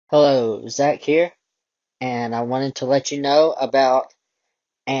Hello, Zach here, and I wanted to let you know about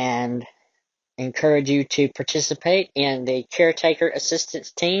and encourage you to participate in the caretaker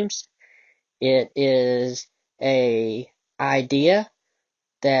assistance teams. It is a idea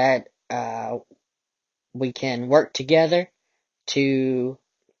that we can work together to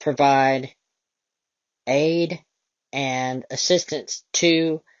provide aid and assistance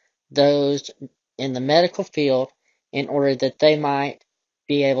to those in the medical field in order that they might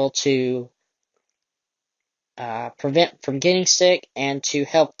be able to prevent from getting sick and to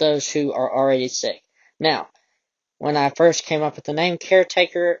help those who are already sick. Now, when I first came up with the name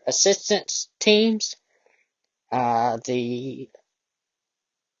Caretaker Assistance Teams, the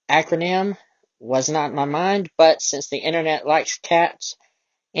acronym was not in my mind, but since the internet likes cats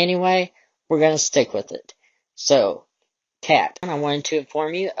anyway, we're going to stick with it. So, CAT. I wanted to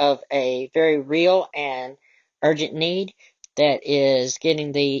inform you of a very real and urgent need that is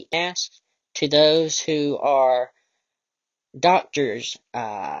getting the masks to those who are doctors,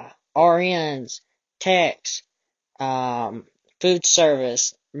 RNs, techs, food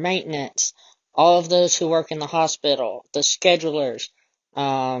service, maintenance, all of those who work in the hospital, the schedulers,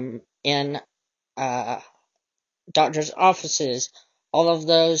 in doctors' offices, all of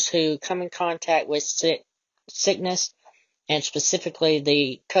those who come in contact with sickness, and specifically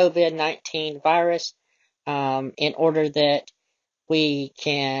the COVID-19 virus, in order that we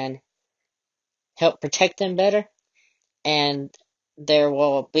can help protect them better. And there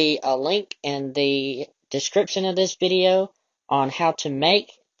will be a link in the description of this video on how to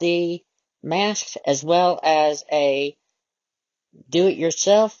make the masks, as well as a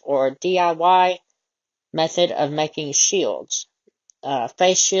do-it-yourself or DIY method of making shields,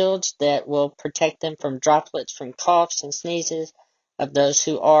 face shields that will protect them from droplets from coughs and sneezes of those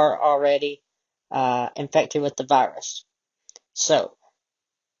who are already infected with the virus. So,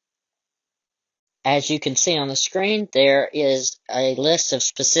 as you can see on the screen, there is a list of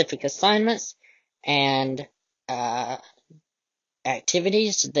specific assignments and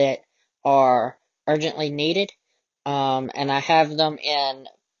activities that are urgently needed. And I have them in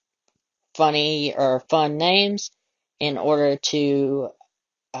funny or fun names in order to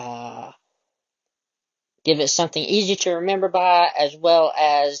give it something easy to remember by, as well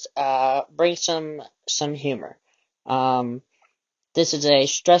as bring some humor. This is a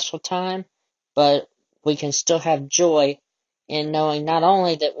stressful time, but we can still have joy in knowing not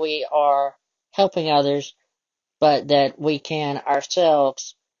only that we are helping others, but that we can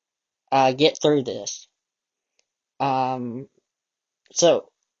ourselves get through this. So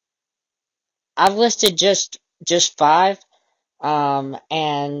I've listed just 5,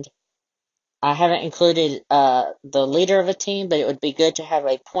 and I haven't included the leader of a team, but it would be good to have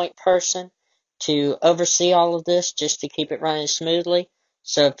a point person to oversee all of this, just to keep it running smoothly.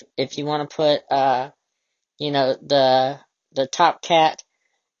 So if you want to put the top cat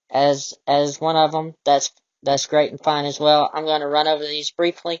as one of them, that's great and fine as well. I'm going to run over these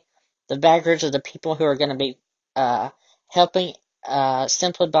briefly. The backers are the people who are going to be helping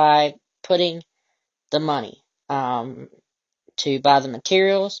simply by putting the money to buy the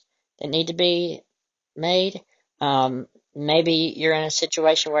materials that need to be made. Maybe you're in a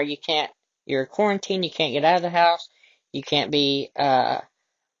situation where you're quarantined, you can't get out of the house, you can't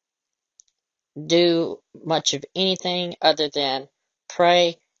do much of anything other than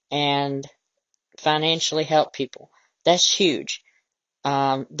pray and financially help people. That's huge.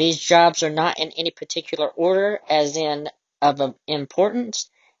 These jobs are not in any particular order as in of importance,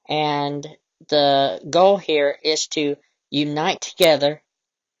 and the goal here is to unite together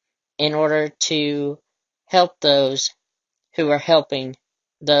in order to help those who are helping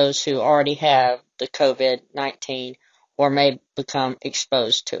those who already have the COVID-19 or may become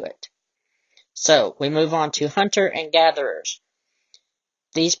exposed to it. So we move on to hunter and gatherers.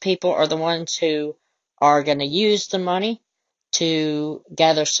 These people are the ones who are going to use the money to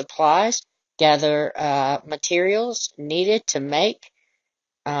gather supplies, gather materials needed to make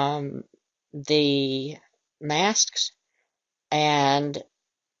the masks. And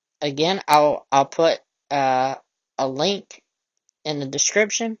again, I'll put a link in the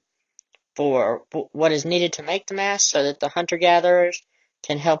description for what is needed to make the mask, so that the hunter-gatherers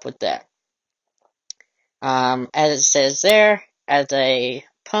can help with that. As it says there, as a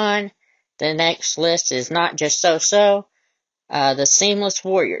pun, the next list is not just so-so, the seamless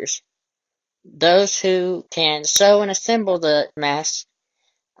warriors. Those who can sew and assemble the mask,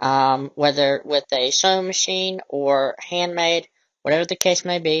 whether with a sewing machine or handmade, whatever the case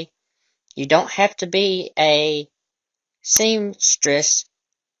may be. You don't have to be a seamstress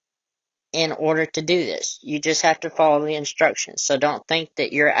in order to do this. You just have to follow the instructions. So don't think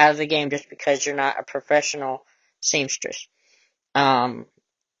that you're out of the game just because you're not a professional seamstress.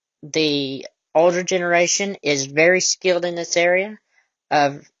 The older generation is very skilled in this area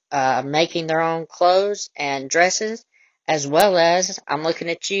of making their own clothes and dresses, as well as, I'm looking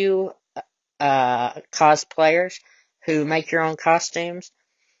at you, cosplayers who make your own costumes.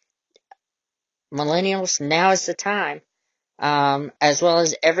 Millennials, now is the time, as well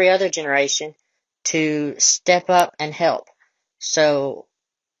as every other generation, to step up and help. So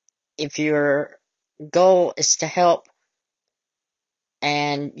if your goal is to help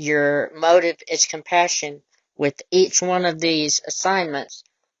and your motive is compassion with each one of these assignments,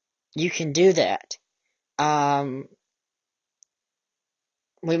 you can do that.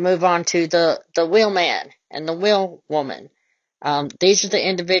 We move on to the wheelman and the wheelwoman. These are the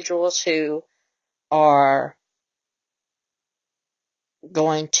individuals who are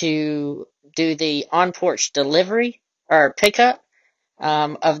going to do the on-porch delivery or pickup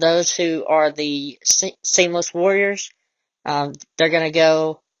of those who are the seamless warriors. They're going to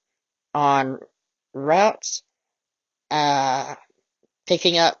go on routes,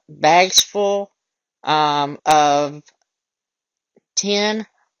 picking up bags full of 10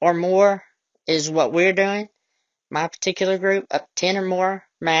 or more is what we're doing. My particular group of 10 or more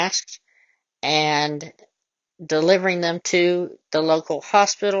masks, and delivering them to the local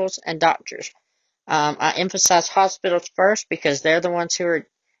hospitals and doctors. I emphasize hospitals first because they're the ones who are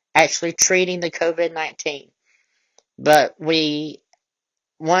actually treating the COVID-19. But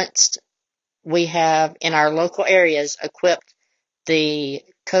once we have in our local areas equipped the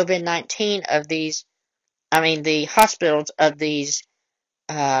COVID-19 of these, the hospitals of these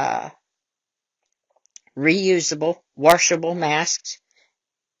reusable, washable masks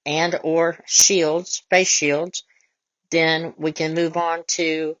and or shields, face shields, then we can move on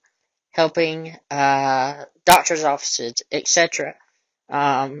to helping doctor's offices, etc.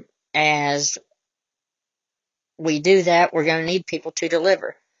 As we do that, we're going to need people to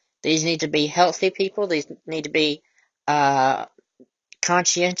deliver. These need to be healthy people. These need to be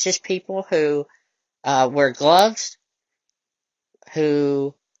conscientious people who wear gloves,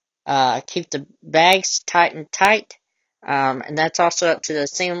 who keep the bags tight and tight. And that's also up to the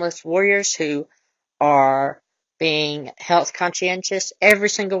seamless warriors who are being health conscientious. Every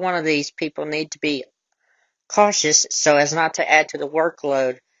single one of these people need to be cautious so as not to add to the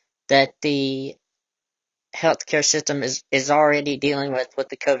workload that the healthcare system is already dealing with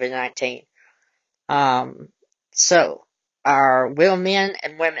the COVID-19. So, our wheel men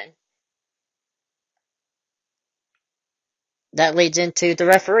and women, that leads into the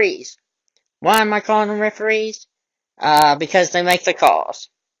referees. Why am I calling them referees? Because they make the calls.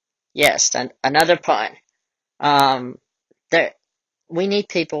 Yes, another pun. There, we need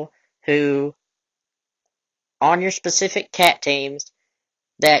people who, on your specific cat teams,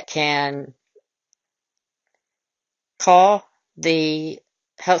 that can call the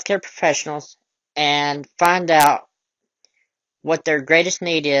healthcare professionals and find out what their greatest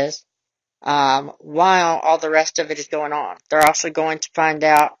need is, while all the rest of it is going on. They're also going to find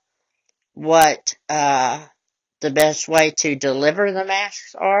out what the best way to deliver the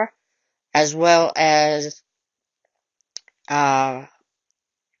masks are, as well as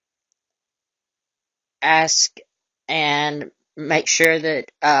ask and make sure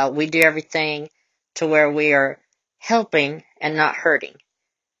that we do everything to where we are helping and not hurting.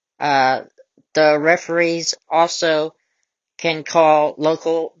 The referees also can call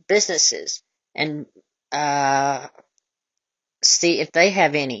local businesses and see if they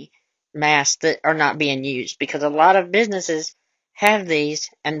have any masks that are not being used, because a lot of businesses have these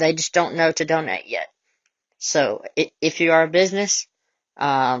and they just don't know to donate yet. So if you are a business,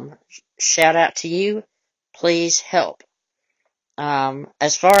 shout out to you. Please help.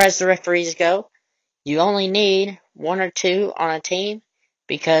 As far as the referees go, you only need one or two on a team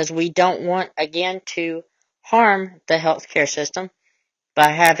because we don't want, again, to harm the healthcare system by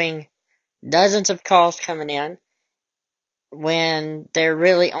having dozens of calls coming in when there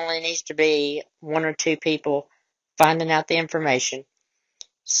really only needs to be one or two people finding out the information.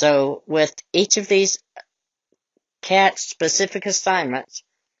 So with each of these cat-specific assignments,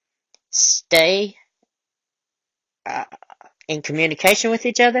 stay in communication with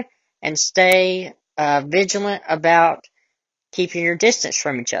each other and stay vigilant about keeping your distance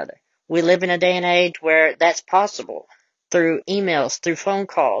from each other. We live in a day and age where that's possible through emails, through phone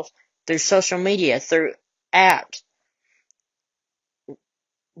calls, through social media, through apps.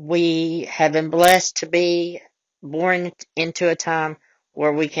 We have been blessed to be born into a time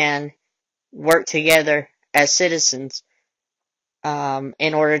where we can work together as citizens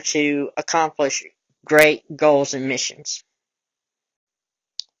in order to accomplish great goals and missions.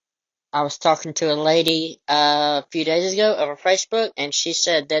 I was talking to a lady a few days ago over Facebook, and she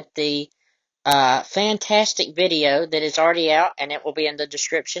said that the fantastic video that is already out, and it will be in the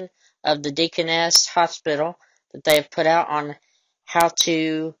description, of the Deaconess Hospital that they have put out on how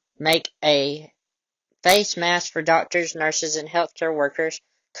to make a face mask for doctors, nurses, and healthcare workers,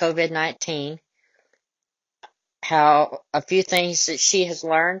 COVID-19, how a few things that she has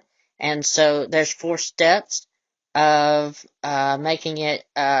learned. And so there's 4 steps of making it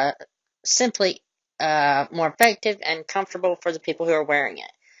simply more effective and comfortable for the people who are wearing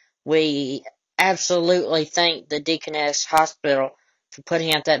it. We absolutely thank the Deaconess Hospital for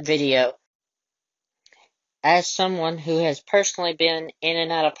putting out that video. As someone who has personally been in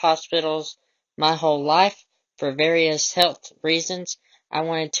and out of hospitals my whole life for various health reasons, I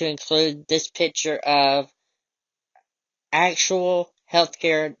wanted to include this picture of actual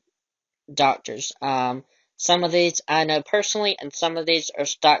healthcare doctors. Some of these I know personally, and some of these are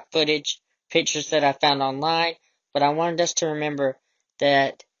stock footage pictures that I found online, but I wanted us to remember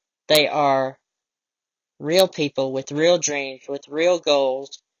that they are real people with real dreams, with real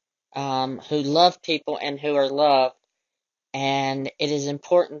goals, who love people and who are loved. And it is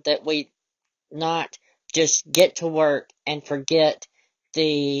important that we not just get to work and forget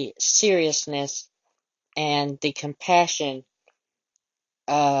the seriousness and the compassion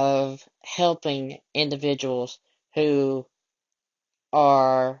of helping individuals who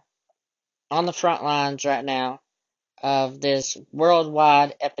are on the front lines right now of this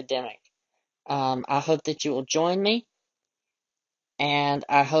worldwide epidemic. I hope that you will join me, and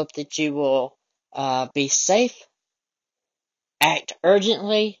I hope that you will be safe, act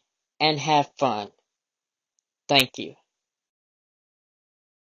urgently, and have fun. Thank you.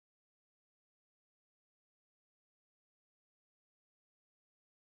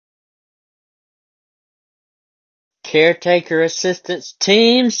 Caretaker assistance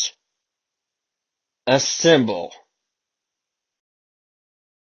teams, assemble.